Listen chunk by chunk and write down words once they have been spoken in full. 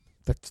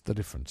That's the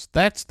difference.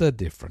 That's the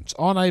difference.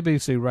 On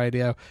ABC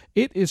Radio,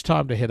 it is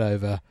time to head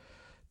over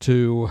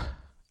to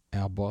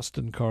our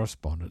Boston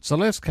correspondent,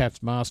 Celeste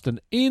Katz-Marston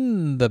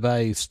in the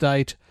Bay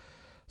State.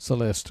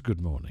 Celeste,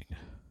 good morning.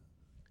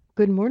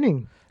 Good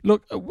morning.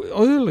 Look,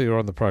 earlier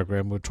on the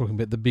program we were talking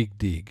about the Big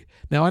Dig.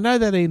 Now, I know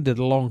that ended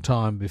a long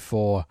time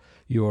before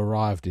you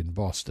arrived in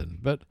Boston,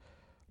 but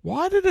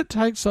why did it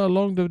take so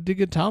long to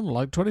dig a tunnel,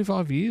 like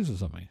 25 years or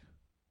something?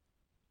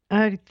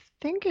 I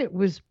think it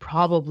was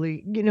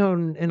probably, in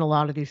a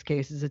lot of these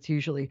cases, it's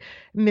usually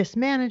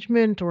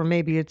mismanagement or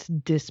maybe it's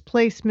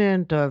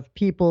displacement of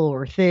people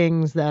or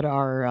things that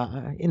are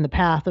in the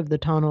path of the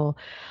tunnel.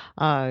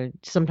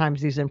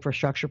 Sometimes these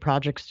infrastructure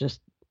projects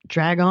just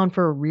drag on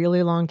for a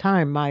really long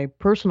time. My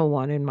personal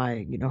one in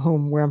my,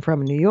 home where I'm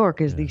from in New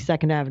York is the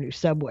Second Avenue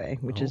subway,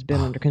 which has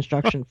been under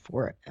construction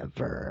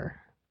forever.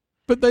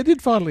 But they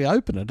did finally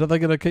open it. Are they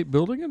going to keep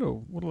building it,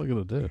 or what are they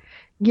going to do?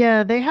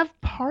 Yeah, they have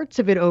parts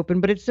of it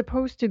open, but it's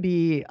supposed to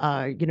be,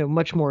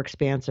 much more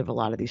expansive, a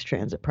lot of these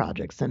transit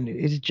projects. And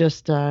it's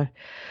just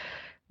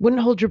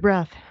wouldn't hold your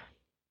breath.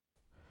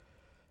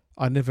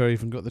 I never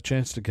even got the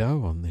chance to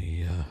go on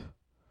the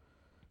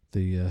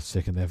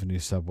Second Avenue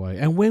subway.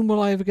 And when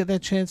will I ever get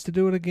that chance to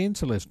do it again,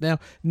 Celeste? Now,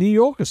 New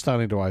York is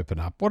starting to open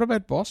up. What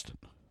about Boston?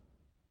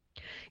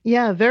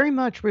 Yeah, very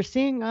much. We're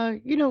seeing,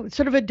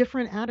 sort of a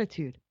different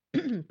attitude.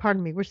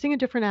 Pardon me. We're seeing a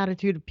different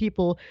attitude of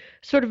people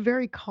sort of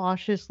very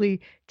cautiously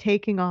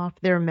taking off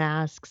their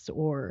masks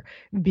or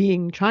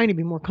trying to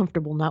be more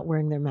comfortable not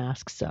wearing their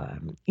masks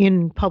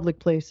in public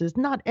places.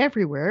 Not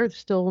everywhere.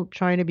 Still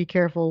trying to be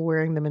careful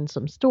wearing them in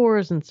some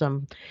stores and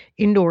some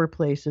indoor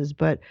places.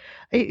 But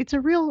it's a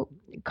real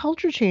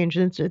culture change.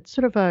 And it's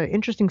sort of an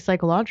interesting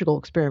psychological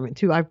experiment,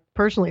 too. I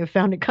personally have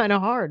found it kind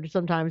of hard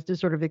sometimes to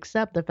sort of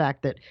accept the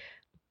fact that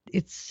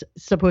it's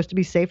supposed to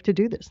be safe to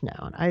do this now.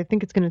 And I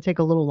think it's going to take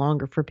a little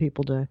longer for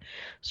people to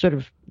sort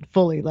of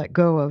fully let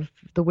go of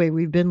the way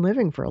we've been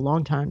living for a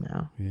long time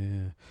now.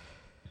 Yeah.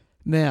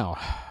 Now,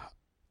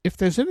 if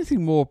there's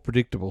anything more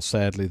predictable,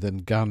 sadly, than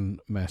gun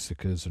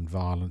massacres and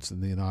violence in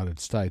the United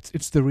States,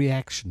 it's the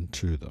reaction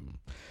to them.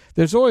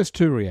 There's always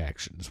two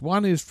reactions.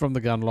 One is from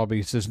the gun lobby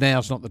who says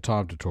now's not the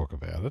time to talk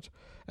about it,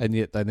 and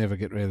yet they never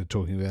get around to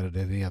talking about it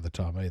any other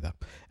time either.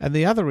 And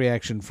the other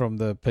reaction from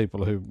the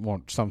people who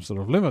want some sort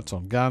of limits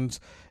on guns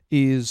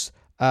is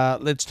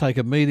let's take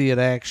immediate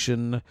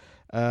action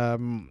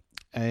and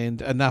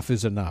enough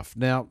is enough.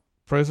 Now,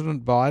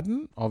 President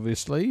Biden,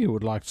 obviously, who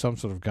would like some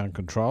sort of gun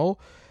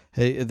control.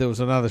 There was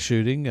another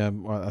shooting.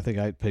 I think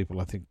 8 people,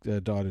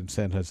 died in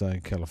San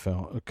Jose,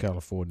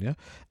 California.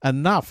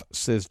 Enough,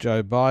 says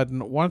Joe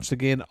Biden. Once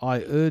again,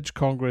 I urge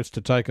Congress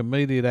to take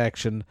immediate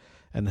action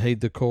and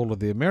heed the call of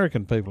the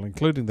American people,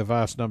 including the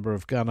vast number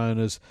of gun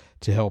owners,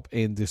 to help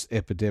end this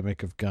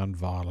epidemic of gun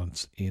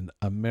violence in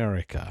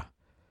America.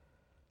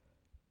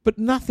 But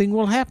nothing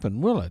will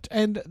happen, will it?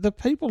 And the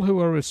people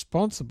who are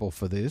responsible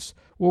for this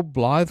will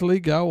blithely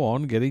go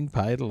on getting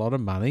paid a lot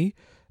of money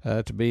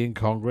to be in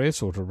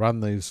Congress or to run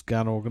these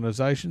gun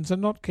organizations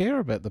and not care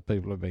about the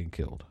people who are being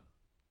killed.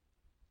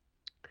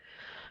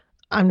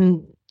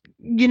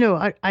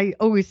 I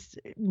always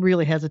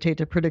really hesitate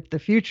to predict the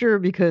future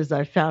because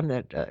I found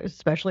that,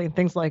 especially in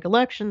things like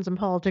elections and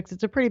politics,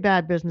 it's a pretty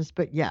bad business.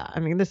 But yeah,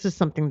 I mean, this is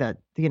something that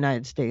the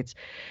United States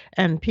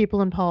and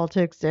people in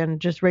politics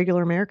and just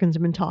regular Americans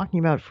have been talking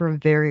about for a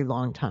very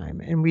long time.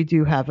 And we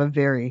do have a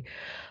very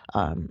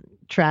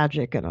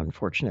tragic and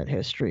unfortunate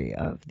history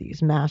of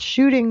these mass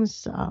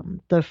shootings.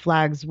 The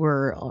flags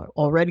were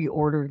already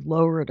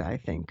lowered, I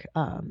think,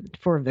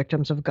 for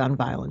victims of gun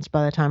violence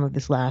by the time of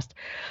this last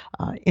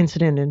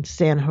incident in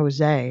San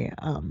Jose.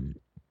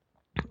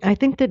 I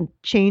think that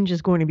change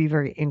is going to be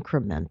very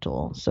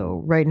incremental.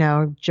 So right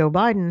now, Joe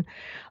Biden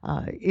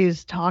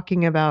is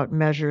talking about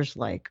measures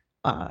like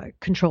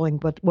controlling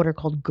what are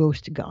called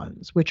ghost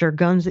guns, which are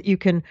guns that you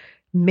can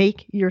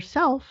make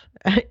yourself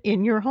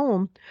in your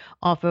home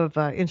off of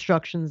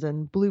instructions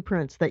and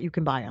blueprints that you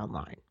can buy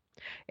online.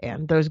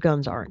 And those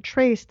guns aren't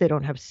traced. They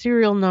don't have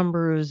serial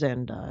numbers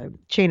and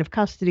chain of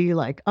custody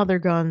like other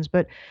guns.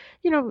 But,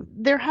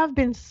 there have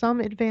been some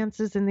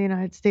advances in the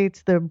United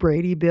States. The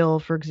Brady Bill,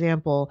 for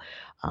example,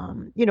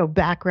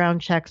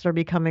 background checks are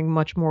becoming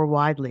much more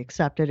widely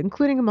accepted,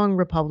 including among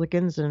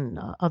Republicans and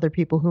other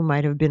people who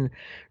might have been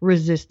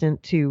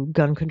resistant to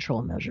gun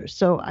control measures.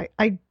 So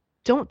I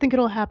don't think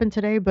it'll happen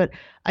today, but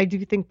I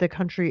do think the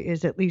country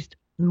is at least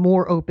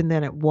more open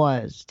than it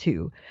was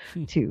to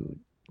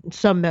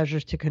some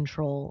measures to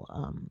control.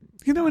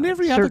 In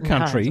every other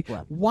country,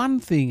 one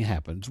thing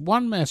happens,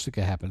 one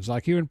massacre happens,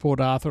 like here in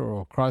Port Arthur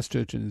or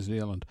Christchurch in New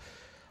Zealand.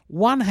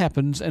 One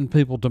happens and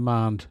people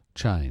demand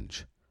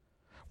change.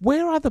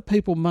 Where are the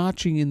people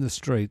marching in the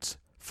streets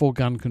for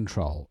gun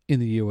control in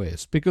the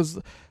US? Because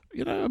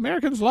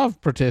Americans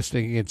love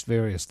protesting against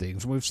various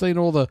things. We've seen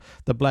all the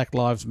Black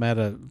Lives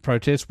Matter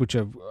protests, which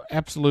are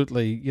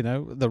absolutely,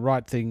 the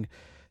right thing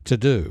to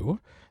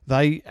do.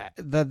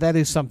 That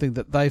is something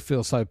that they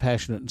feel so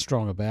passionate and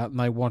strong about, and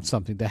they want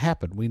something to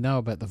happen. We know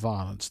about the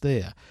violence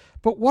there.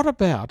 But what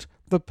about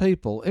the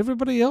people,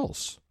 everybody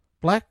else,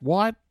 black,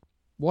 white,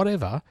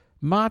 whatever,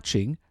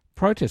 marching,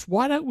 protest.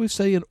 Why don't we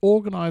see an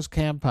organised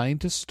campaign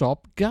to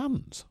stop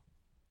guns?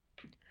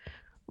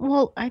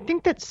 Well, I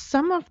think that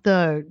some of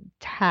the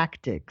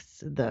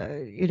tactics,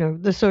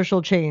 the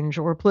social change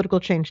or political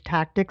change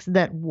tactics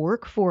that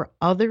work for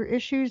other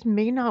issues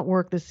may not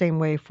work the same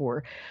way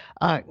for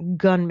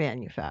gun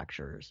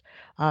manufacturers.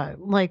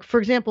 Like, for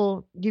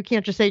example, you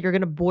can't just say you're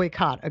going to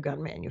boycott a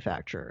gun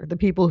manufacturer. The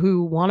people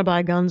who want to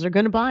buy guns are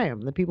going to buy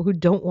them. The people who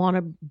don't want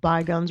to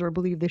buy guns or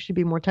believe they should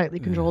be more tightly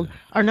controlled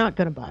are not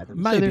going to buy them.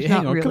 So Maybe. there's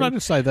Hang not on. really. Can I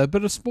just say, though,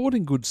 but a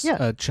sporting goods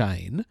Yeah.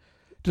 chain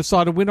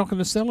decided we're not going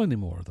to sell any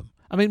more of them.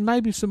 I mean,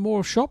 maybe some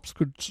more shops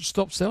could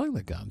stop selling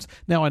the guns.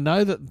 Now, I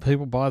know that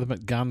people buy them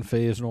at gun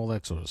fairs and all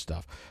that sort of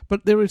stuff,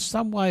 but there is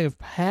some way of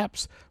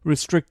perhaps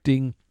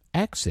restricting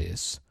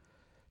access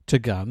to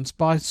guns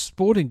by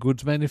sporting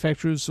goods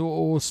manufacturers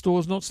or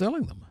stores not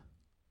selling them.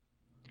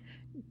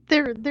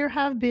 There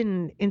have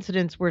been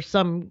incidents where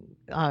some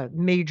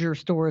major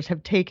stores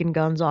have taken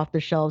guns off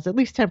the shelves, at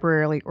least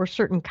temporarily, or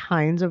certain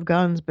kinds of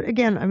guns. But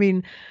again, I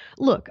mean,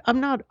 look, I'm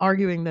not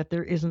arguing that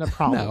there isn't a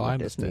problem No, I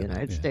with this in the understand that.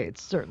 United Yeah.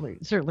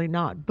 States. Certainly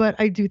not. But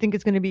I do think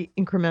it's going to be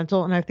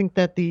incremental, and I think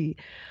that the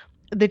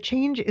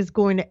change is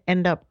going to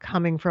end up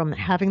coming from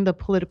having the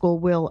political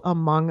will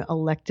among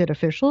elected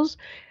officials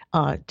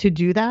to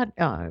do that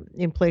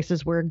in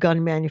places where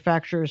gun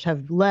manufacturers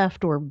have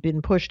left or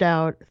been pushed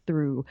out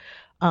through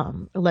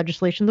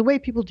legislation. The way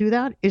people do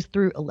that is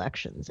through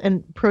elections.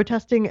 And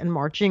protesting and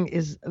marching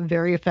is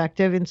very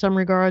effective in some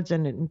regards,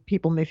 and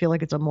people may feel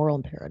like it's a moral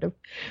imperative.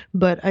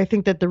 But I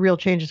think that the real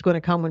change is going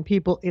to come when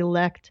people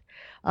elect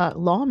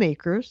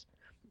lawmakers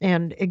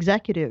and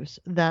executives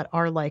that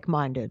are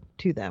like-minded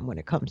to them when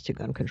it comes to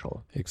gun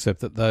control. Except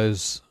that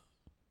those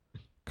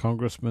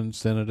congressmen,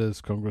 senators,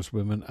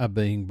 congresswomen are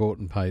being bought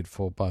and paid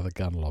for by the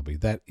gun lobby.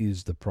 That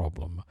is the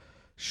problem,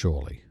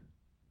 surely.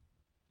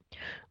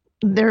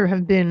 There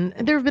have been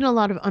a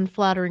lot of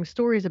unflattering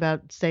stories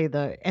about, say,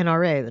 the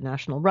NRA, the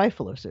National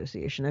Rifle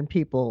Association, and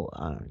people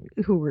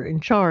who were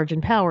in charge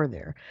and power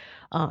there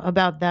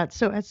about that.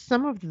 So, as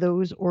some of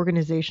those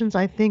organizations,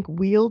 I think,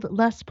 wield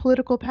less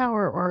political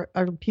power, or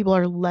people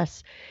are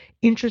less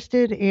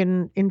interested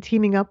in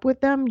teaming up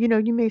with them,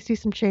 you may see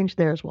some change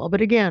there as well.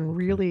 But again, Okay.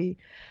 really,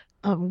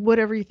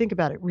 whatever you think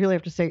about it, really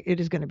have to say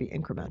it is going to be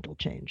incremental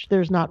change.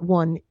 There's not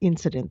one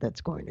incident that's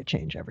going to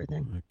change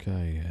everything.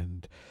 Okay,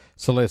 and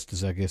Celeste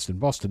is our guest in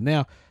Boston.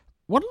 Now,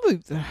 one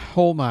of the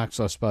hallmarks,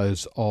 I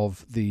suppose,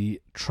 of the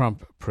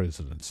Trump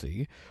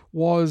presidency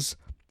was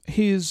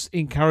his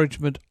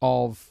encouragement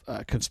of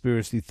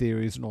conspiracy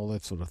theories and all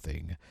that sort of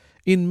thing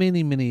in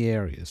many, many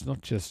areas,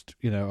 not just,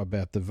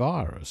 about the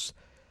virus.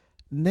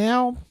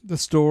 Now the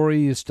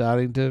story is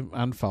starting to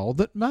unfold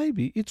that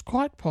maybe it's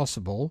quite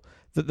possible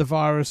that the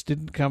virus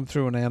didn't come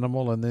through an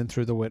animal and then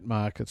through the wet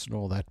markets and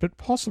all that, but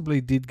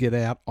possibly did get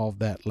out of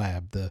that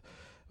lab, the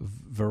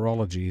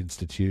Virology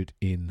Institute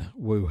in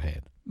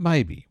Wuhan.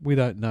 Maybe. We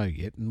don't know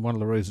yet, and one of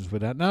the reasons we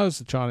don't know is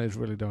the Chinese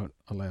really don't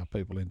allow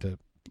people in to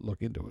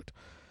look into it.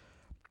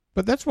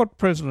 But that's what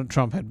President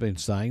Trump had been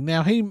saying.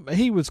 Now,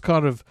 he was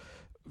kind of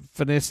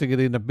finessing it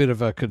in a bit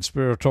of a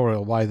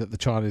conspiratorial way that the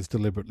Chinese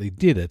deliberately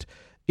did it.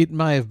 It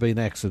may have been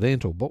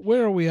accidental, but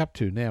where are we up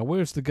to now?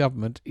 Where's the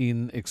government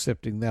in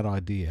accepting that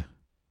idea?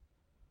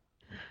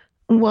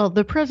 Well,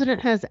 the president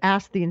has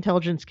asked the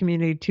intelligence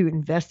community to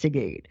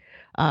investigate,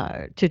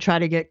 to try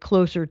to get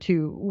closer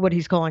to what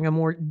he's calling a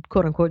more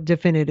quote unquote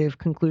definitive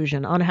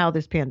conclusion on how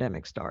this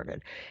pandemic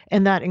started.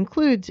 And that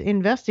includes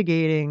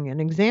investigating and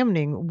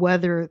examining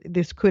whether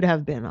this could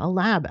have been a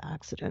lab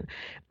accident.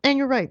 And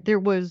you're right, there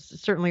was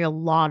certainly a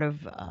lot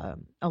of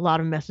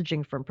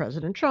messaging from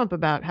President Trump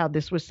about how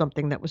this was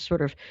something that was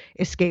sort of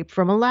escaped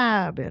from a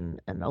lab and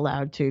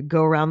allowed to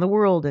go around the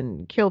world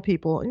and kill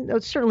people.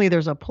 And certainly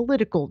there's a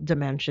political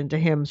dimension to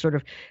him sort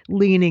of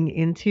leaning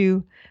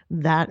into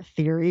that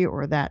theory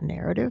or that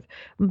narrative.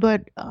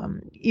 But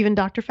even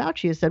Dr.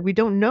 Fauci has said we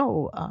don't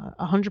know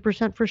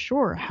 100% for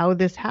sure how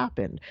this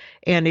happened,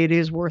 and it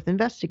is worth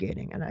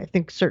investigating. And I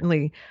think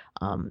certainly,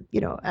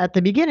 at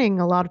the beginning,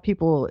 a lot of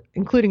people,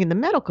 including in the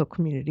medical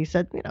community,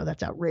 said,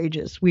 that's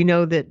outrageous. We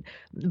know that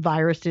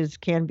viruses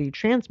can be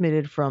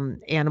transmitted from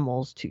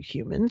animals to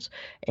humans,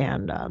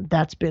 and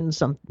that's been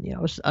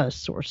a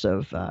source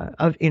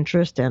of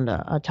interest and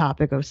a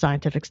topic of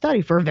scientific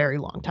study for a very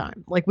long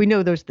time. Like, we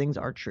know those things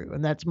are true,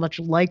 and that's much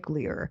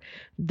likelier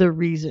the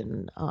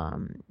reason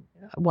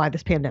why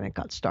this pandemic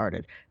got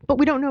started. But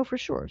we don't know for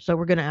sure, so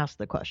we're going to ask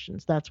the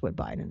questions. That's what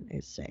Biden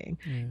is saying.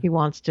 Yeah. He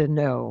wants to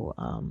know.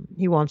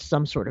 He wants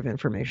some sort of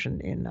information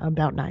in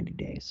about 90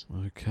 days.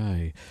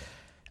 Okay.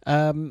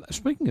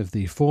 Speaking of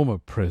the former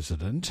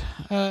president,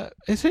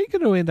 is he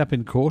going to end up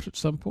in court at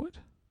some point?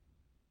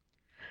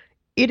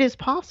 It is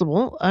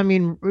possible. I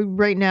mean,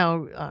 right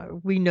now,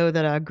 we know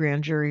that a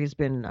grand jury has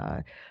been,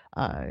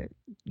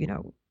 you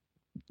know,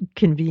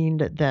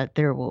 convened that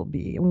there will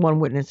be one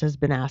witness has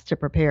been asked to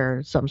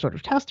prepare some sort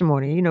of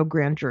testimony.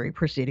 Grand jury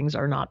proceedings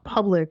are not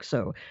public,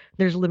 so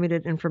there's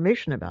limited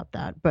information about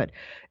that. But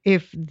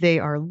if they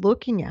are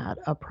looking at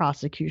a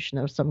prosecution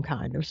of some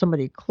kind of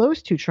somebody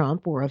close to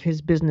Trump or of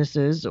his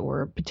businesses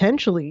or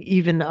potentially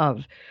even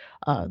of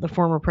the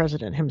former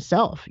president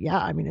himself, yeah,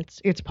 I mean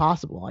it's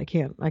possible. I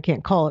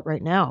can't call it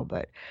right now,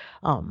 but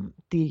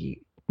the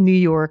New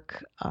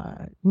York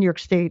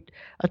State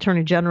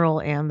Attorney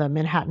General and the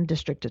Manhattan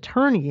District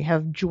Attorney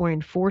have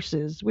joined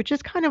forces, which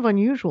is kind of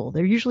unusual.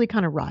 They're usually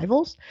kind of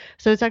rivals,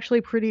 so it's actually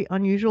pretty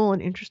unusual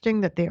and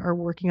interesting that they are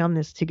working on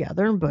this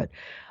together. But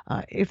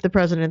if the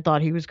president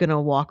thought he was going to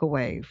walk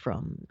away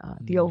from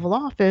the Oval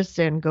Office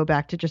and go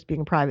back to just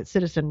being a private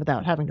citizen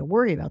without having to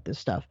worry about this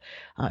stuff,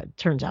 it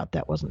turns out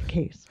that wasn't the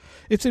case.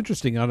 It's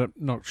interesting. I'm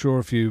not sure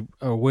if you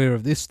are aware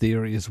of this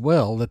theory as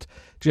well, that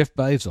Jeff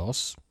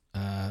Bezos,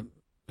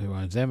 who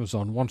owns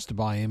Amazon, wants to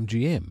buy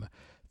MGM,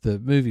 the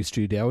movie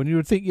studio. And you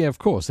would think, yeah, of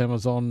course,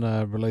 Amazon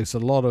release a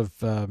lot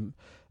of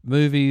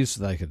movies.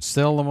 They can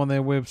sell them on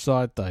their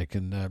website. They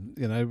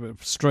can,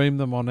 stream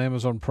them on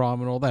Amazon Prime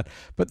and all that.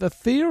 But the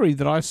theory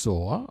that I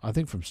saw, I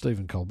think from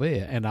Stephen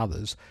Colbert and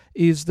others,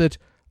 is that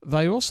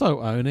they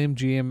also own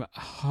MGM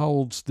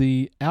holds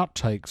the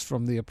outtakes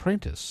from The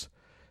Apprentice.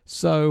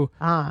 So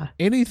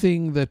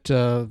anything that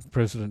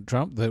President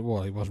Trump, he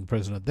wasn't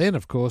president then,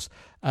 of course,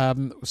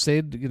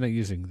 said,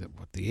 using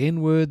the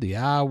N word, the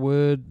R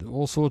word,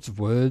 all sorts of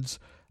words,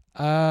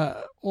 all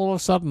of a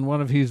sudden one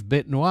of his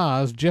bête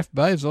noirs, Jeff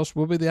Bezos,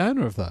 will be the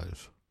owner of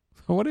those.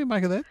 What do you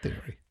make of that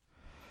theory?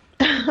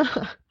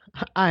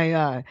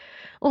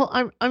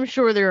 I'm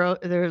sure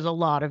there's a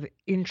lot of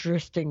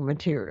interesting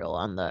material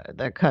on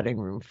the cutting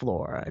room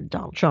floor.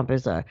 Donald Trump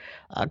is a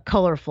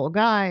colorful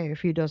guy.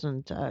 If he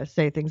doesn't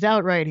say things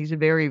outright, he's a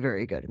very,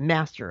 very good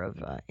master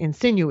of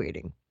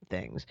insinuating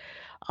things.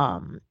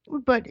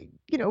 But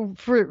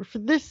for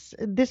this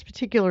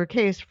particular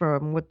case,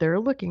 from what they're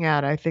looking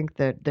at, I think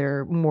that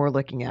they're more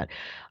looking at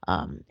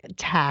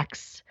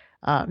tax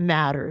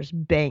matters,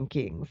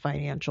 banking,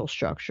 financial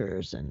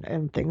structures,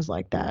 and things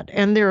like that.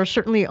 And there are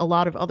certainly a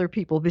lot of other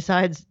people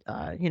besides,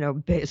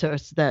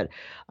 Bezos that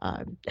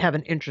have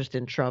an interest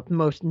in Trump.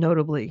 Most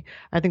notably,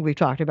 I think we've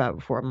talked about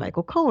before,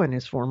 Michael Cohen,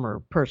 his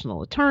former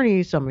personal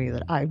attorney, somebody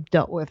that I've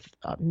dealt with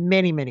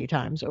many, many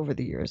times over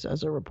the years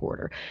as a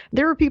reporter.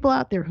 There are people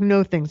out there who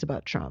know things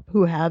about Trump,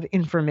 who have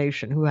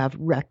information, who have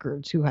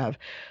records, who have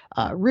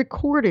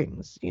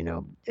recordings.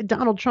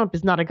 Donald Trump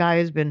is not a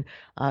guy who's been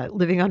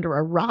living under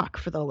a rock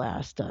for the last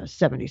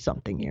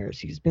 70-something years.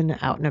 He's been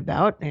out and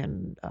about,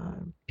 and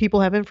people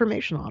have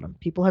information on him.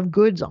 People have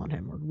goods on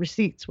him, or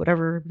receipts,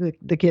 whatever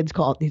the kids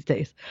call it these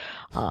days.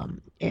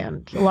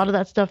 And a lot of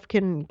that stuff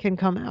can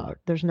come out.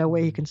 There's no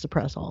way you can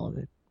suppress all of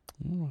it.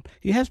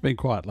 He has been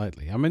quiet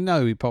lately. I mean,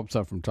 no, he pops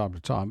up from time to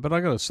time, but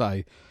I got to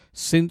say,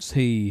 since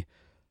he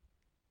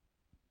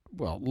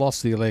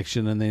lost the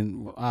election, and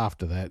then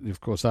after that,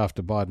 of course,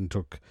 after Biden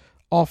took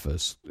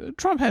office,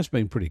 Trump has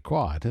been pretty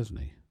quiet, hasn't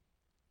he?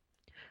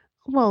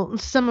 Well,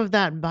 some of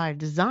that by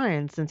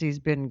design, since he's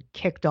been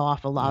kicked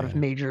off a lot of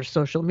major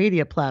social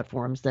media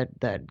platforms that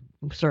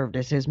served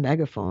as his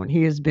megaphone.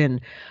 He has a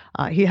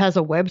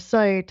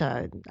website.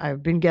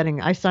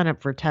 I sign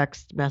up for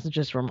text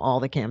messages from all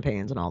the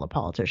campaigns and all the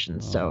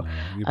politicians. So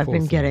I've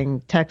been getting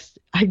text.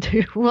 I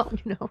do. Well,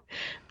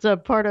 it's a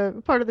part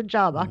of the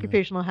job,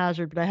 occupational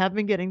hazard, but I have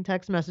been getting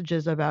text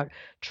messages about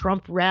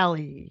Trump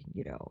rally,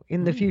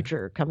 in the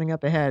future coming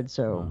up ahead.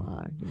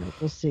 So,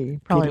 we'll see.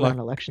 Probably around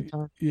election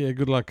time. Yeah.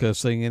 Good luck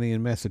seeing any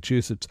in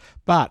Massachusetts.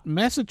 But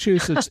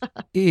Massachusetts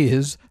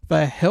is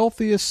the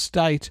healthiest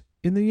state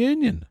in the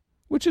union,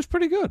 which is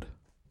pretty good.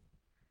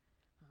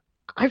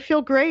 I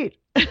feel great.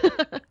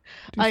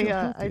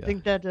 I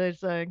think that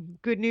is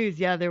good news.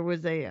 Yeah, there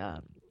was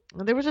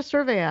a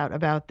survey out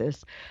about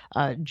this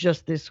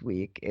just this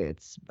week.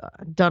 It's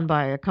done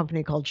by a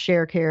company called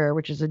ShareCare,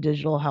 which is a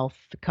digital health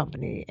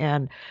company,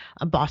 and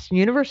Boston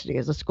University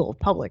is a school of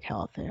public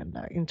health. And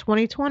in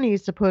 2020,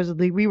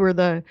 supposedly, we were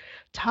the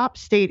top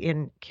state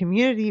in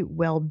community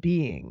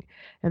well-being.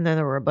 And then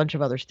there were a bunch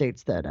of other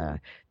states that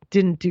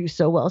didn't do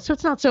so well. So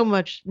it's not so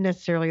much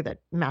necessarily that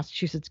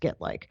Massachusetts get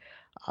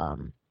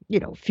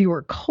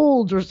fewer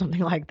colds or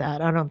something like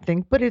that, I don't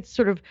think, but it's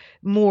sort of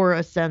more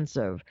a sense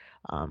of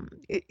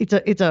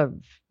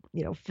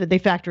they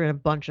factor in a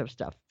bunch of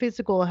stuff: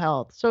 physical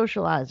health,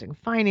 socializing,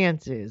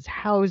 finances,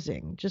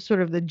 housing, just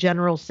sort of the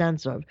general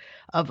sense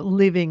of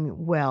living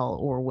well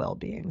or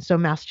well-being. So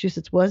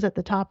Massachusetts was at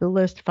the top of the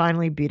list,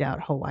 finally beat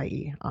out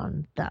Hawaii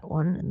on that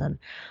one. And then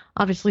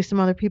obviously some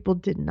other people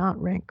did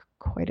not rank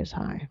quite as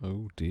high.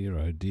 Oh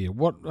dear.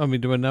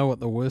 Do I know what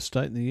the worst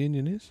state in the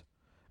union is?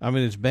 I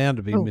mean, it's bound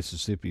to be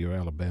Mississippi or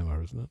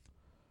Alabama, isn't it?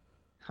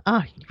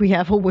 We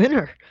have a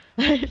winner.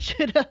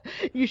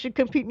 You should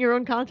compete in your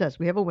own contest.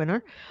 We have a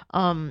winner.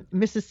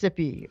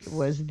 Mississippi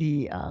was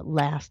the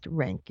last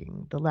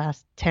ranking. The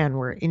last 10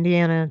 were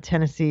Indiana,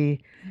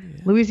 Tennessee,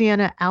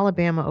 Louisiana,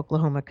 Alabama,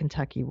 Oklahoma,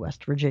 Kentucky,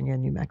 West Virginia,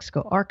 New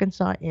Mexico,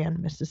 Arkansas, and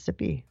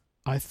Mississippi.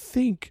 I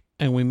think,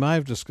 and we may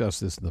have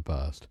discussed this in the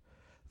past,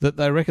 that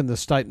they reckon the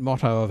state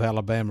motto of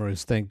Alabama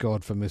is "Thank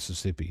God for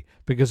Mississippi,"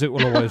 because it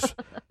will always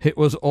it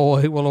will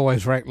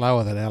always rank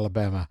lower than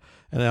Alabama,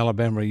 and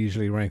Alabama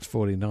usually ranks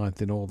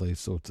 49th in all these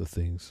sorts of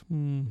things.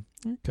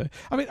 Okay,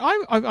 I mean,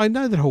 I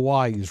know that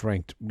Hawaii is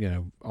ranked,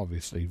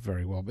 obviously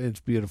very well. It's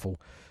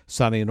beautiful,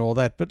 sunny, and all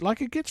that, but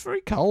like it gets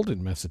very cold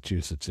in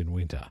Massachusetts in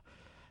winter,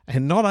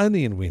 and not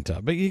only in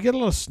winter, but you get a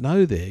lot of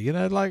snow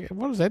there. Like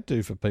what does that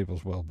do for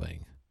people's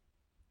well-being?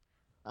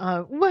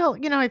 Well,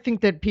 I think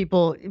that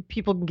people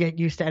can get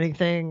used to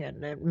anything,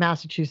 and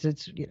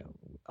Massachusetts,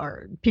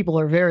 are people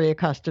are very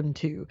accustomed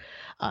to,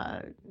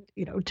 uh,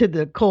 to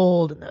the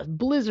cold and the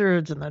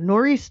blizzards and the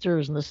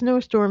nor'easters and the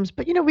snowstorms.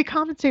 But we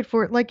compensate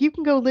for it. Like you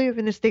can go live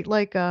in a state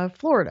like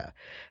Florida,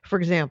 for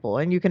example,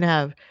 and you can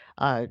have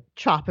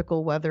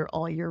tropical weather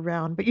all year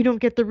round, but you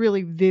don't get the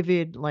really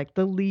vivid, like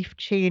the leaf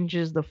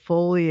changes, the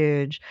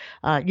foliage.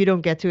 You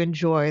don't get to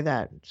enjoy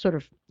that sort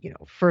of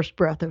first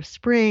breath of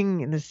spring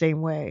in the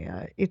same way.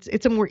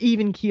 It's a more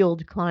even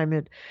keeled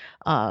climate,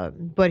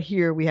 but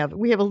here we have a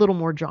little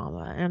more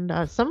drama, and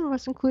some of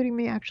us, including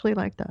me, actually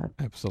like that.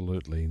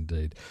 Absolutely,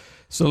 indeed.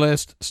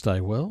 Celeste,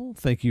 stay well.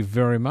 Thank you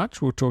very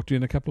much. We'll talk to you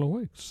in a couple of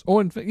weeks. Or,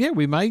 in fact,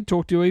 we may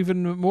talk to you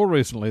even more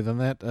recently than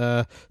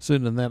that.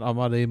 Sooner than that, I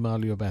might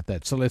email you about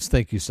that. Celeste,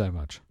 thank you so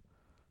much.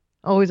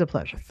 Always a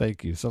pleasure.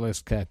 Thank you.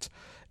 Celeste Katz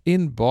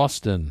in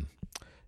Boston.